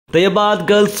तैयबात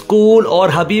girls school और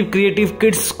हबीब creative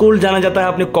kids school जाना जाता है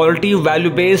अपने क्वालिटी,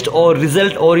 वैल्यू बेस्ड और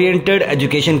रिजल्ट ओरिएंटेड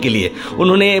एजुकेशन के लिए।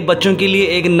 उन्होंने बच्चों के लिए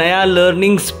एक नया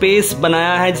लर्निंग स्पेस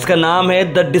बनाया है जिसका नाम है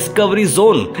द डिस्कवरी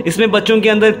जोन। इसमें बच्चों के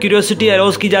अंदर क्यूरियोसिटी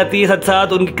अरोज की जाती है, साथ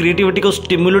साथ उनकी क्रिएटिविटी को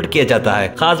स्टिमुलेट किया जाता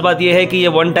है। खास बात यह है कि ये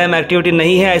वन टाइम एक्टिविटी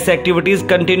नहीं है, ऐसे एक्टिविटीज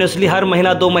कंटिन्यूसली हर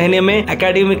महीना 2 महीने में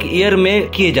एकेडमिक ईयर में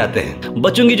किए जाते हैं।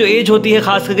 बच्चों की जो एज होती है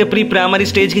खास करके प्री प्राइमरी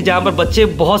स्टेज की, जहाँ पर बच्चे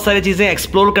बहुत सारी चीजें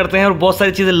एक्सप्लोर करते हैं और बहुत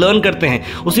सारी चीजें लर्न करते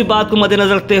हैं, उसी बात को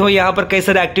मद्देनजर रखते हुए यहाँ पर कई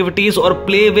सारे एक्टिविटीज और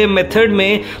प्ले वे मेथड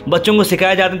में बच्चों को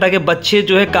सिखाया जाता है ताकि बच्चे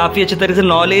जो है काफी अच्छे तरीके से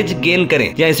नॉलेज गेन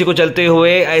करें। या इसी को चलते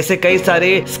हुए ऐसे कई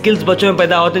सारे स्किल्स बच्चों में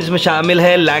पैदा होते हैं जिसमें शामिल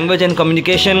है language and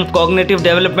communication, cognitive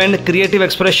development, creative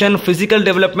expression, physical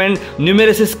development,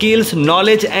 numeracy skills,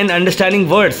 knowledge and understanding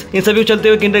words. इन सभी को चलते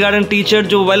हुए किंडरगार्टन टीचर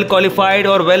जो वेल क्वालिफाइड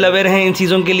और वेल अवेयर हैं इन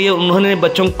चीजों के लिए, उन्होंने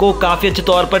बच्चों को काफी अच्छे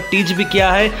तौर पर टीच भी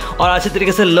किया है और अच्छे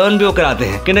तरीके से लर्न भी वो कराते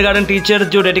हैं। किंडरगार्टन टीचर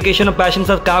जो डेडिकेशन और पैशन के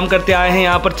साथ काम करते आए हैं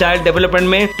यहाँ पर चाइल्ड डेवलपमेंट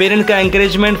में, पेरेंट का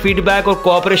एंकरेजमेंट, फीडबैक और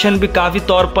कोऑपरेशन भी काफी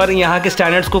तौर पर यहाँ के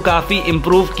स्टैंडर्ड्स को काफी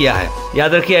इंप्रूव किया है।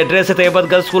 याद रखिए एड्रेस है तैयबात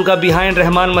गर्ल्स स्कूल का बिहाइंड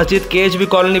रहमान मस्जिद, KHB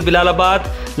कॉलोनी,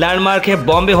 बिलालाबाद। लैंडमार्क है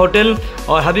बॉम्बे होटल।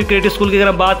 और हबीब क्रिएटिव स्कूल की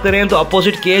अगर बात करें तो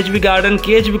opposite KHB garden,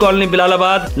 KHB colony,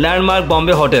 बिलालाबाद, landmark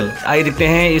Bombay hotel. आइए देखते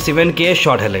हैं इस इवेंट के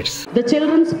short highlights. The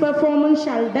children's performance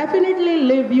shall definitely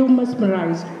leave you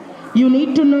mesmerized. You need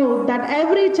to know that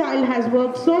every child has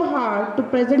worked so hard to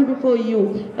present before you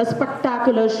a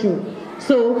spectacular show.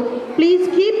 So please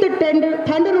keep the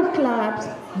thunder of claps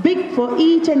big for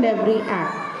each and every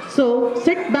act. So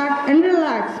sit back and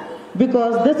relax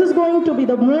because this is going to be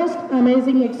the most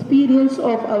amazing experience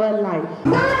of our life.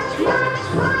 March, march,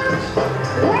 march.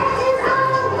 Let us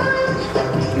all march.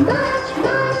 March,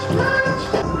 march, march.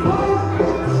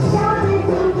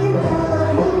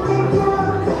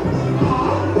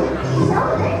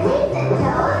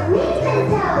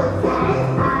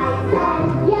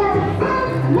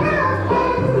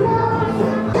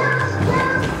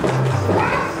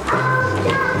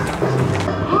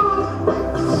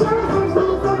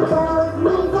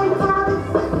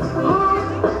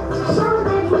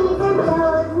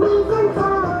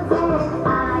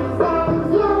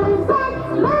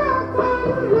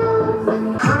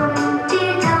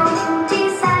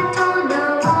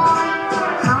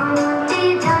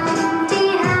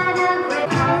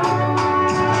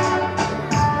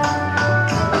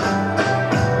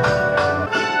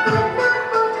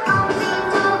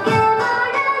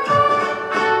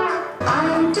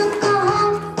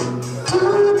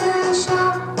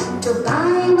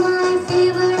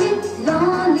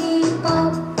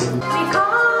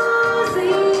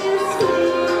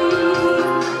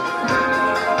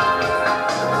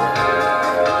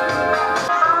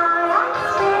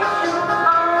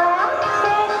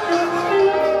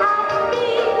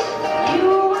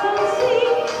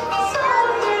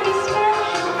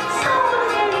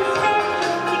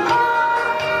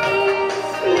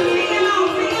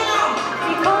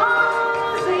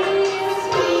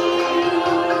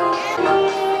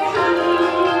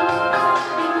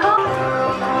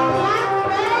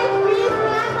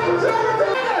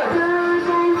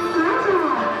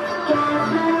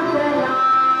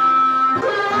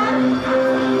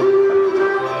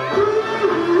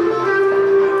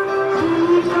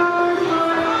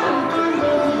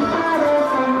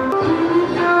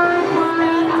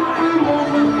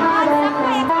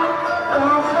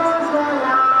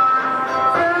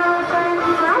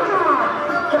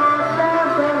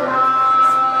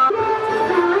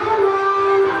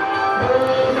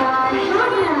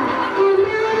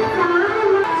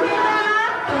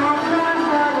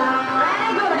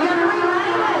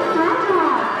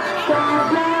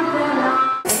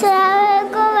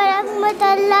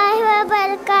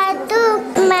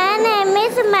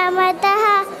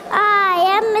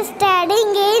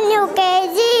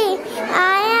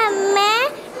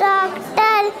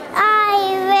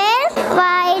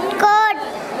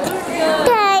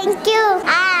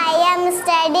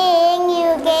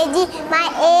 My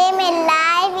aim in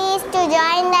life is to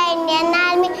join the Indian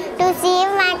Army to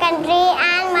save my country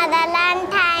and motherland.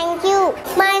 Thank you.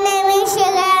 My name is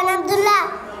Shailan Abdullah.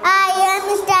 I am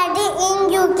studying in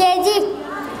UKG.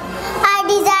 I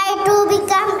desire to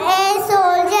become a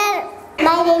soldier.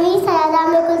 My name is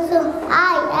Sayada Kulsum.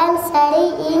 I am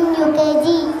studying in UKG.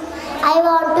 I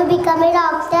want to become a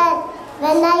doctor.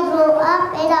 When I grow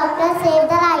up, a doctor save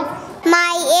the life.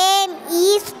 My aim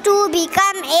is to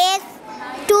become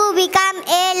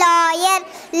a lawyer.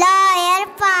 Lawyer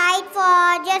fight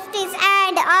for justice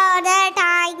and honor.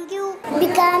 Thank you.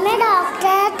 Become a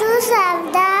doctor to serve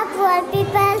the poor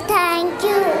people. Thank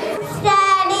you.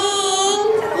 Studying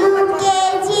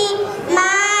UKG.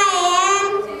 My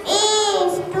aim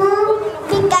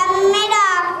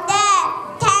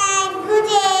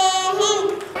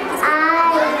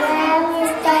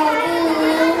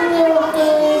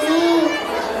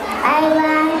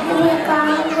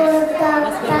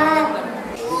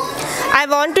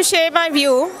want to share my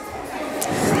view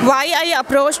why I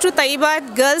approached to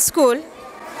Tayyibat Girls' School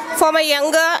for my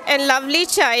younger and lovely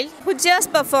child who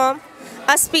just performed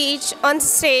a speech on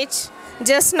stage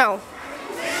just now.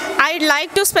 I'd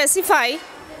like to specify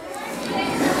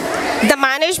the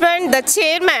management, the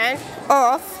chairman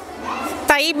of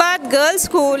Tayyibat Girls'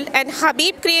 School and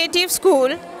HABEEB Creative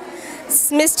School,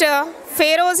 Mr.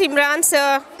 Feroz Imran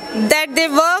sir, that they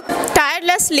work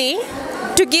tirelessly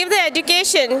to give the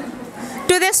education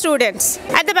to the students.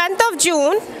 At the month of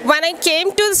June, when I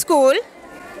came to the school,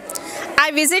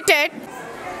 I visited,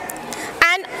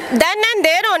 and then and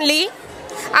there only,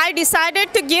 I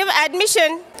decided to give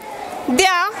admission. They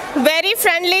are very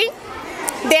friendly,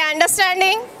 they are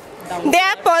understanding, they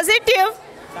are positive,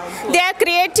 they are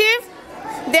creative,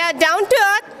 they are down to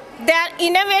earth, they are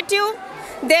innovative,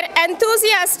 they are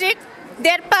enthusiastic, they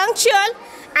are punctual,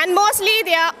 and mostly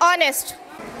they are honest.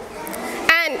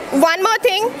 And one more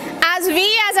thing, as we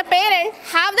as a parent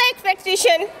have the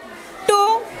expectation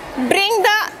to bring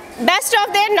the best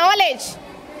of their knowledge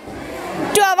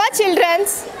to our children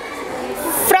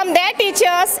from their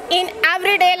teachers in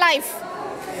everyday life.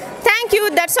 Thank you,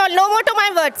 that's all, no more to my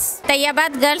words.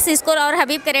 तैयबात girls school और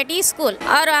हबीब creative school,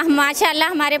 और माशाल्लाह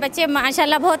हमारे बच्चे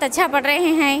माशाल्लाह बहुत अच्छा पढ़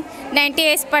रहे हैं,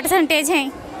 98%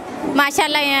 हैं।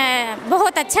 माशाल्लाह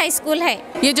बहुत अच्छा स्कूल है।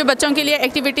 ये जो बच्चों के लिए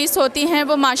एक्टिविटीज़ होती हैं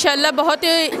वो माशाल्लाह बहुत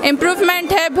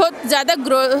इम्प्रूवमेंट है, बहुत ज़्यादा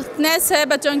ग्रोथनेस है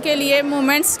बच्चों के लिए,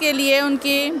 मूवमेंट्स के लिए,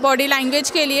 उनकी बॉडी लैंग्वेज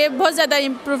के लिए बहुत ज़्यादा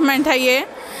इम्प्रूवमेंट है ये।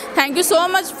 Thank you so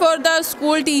much for the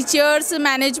school teachers,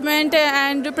 management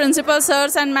and principal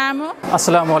sirs and ma'am.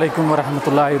 Assalamu alaikum wa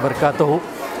rahmatullahi wa barakatuhu.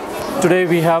 Today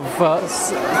we have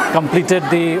completed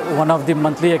one of the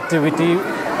monthly activity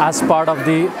as part of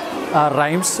the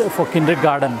rhymes for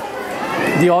kindergarten.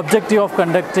 The objective of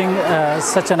conducting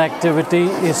such an activity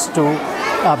is to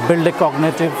build a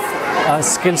cognitive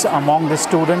skills among the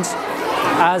students.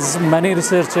 As many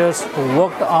researchers who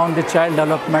worked on the child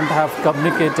development have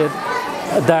communicated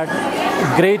that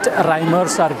great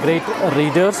rhymers are great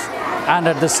readers, and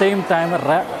at the same time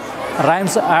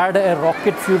rhymes add a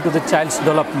rocket fuel to the child's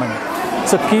development.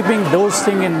 So keeping those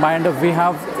things in mind, we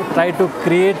have tried to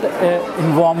create an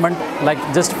environment like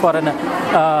just for an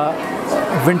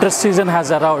winter season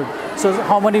has arrived. So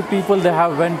how many people they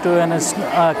have went to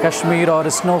Kashmir or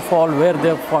a snowfall where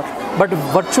they fought, but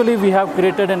virtually we have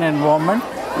created an environment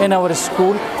in our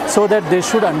school so that they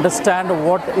should understand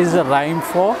what is a rhyme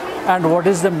for and what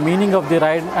is the meaning of the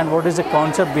rhyme and what is the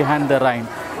concept behind the rhyme.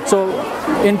 So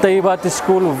in Tayyibat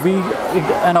school we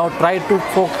try to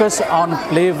focus on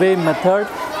playway method,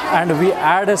 and we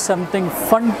add something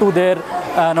fun to their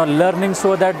learning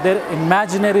so that their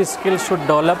imaginary skills should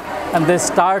develop, and they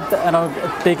start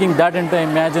taking that into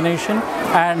imagination,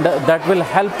 and that will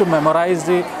help to memorize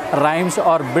the rhymes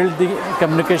or build the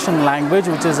communication language,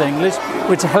 which is English,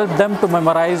 which help them to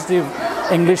memorize the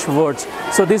English words.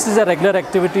 So this is a regular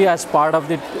activity as part of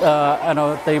the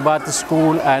Tayyibat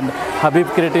school and HABEEB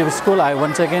Creative School. I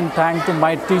once again thank to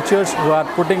my teachers who are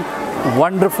putting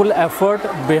wonderful effort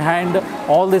behind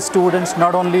all the students.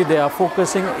 Not only they are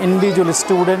focusing individual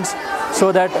students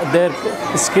so that their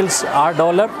skills are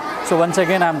developed. So once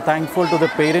again I am thankful to the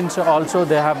parents also.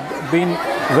 They have been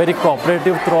very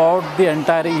cooperative throughout the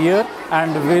entire year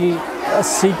and will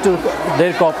seek to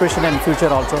their cooperation in future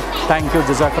also. Thank you.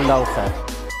 Jazakallahu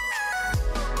khair.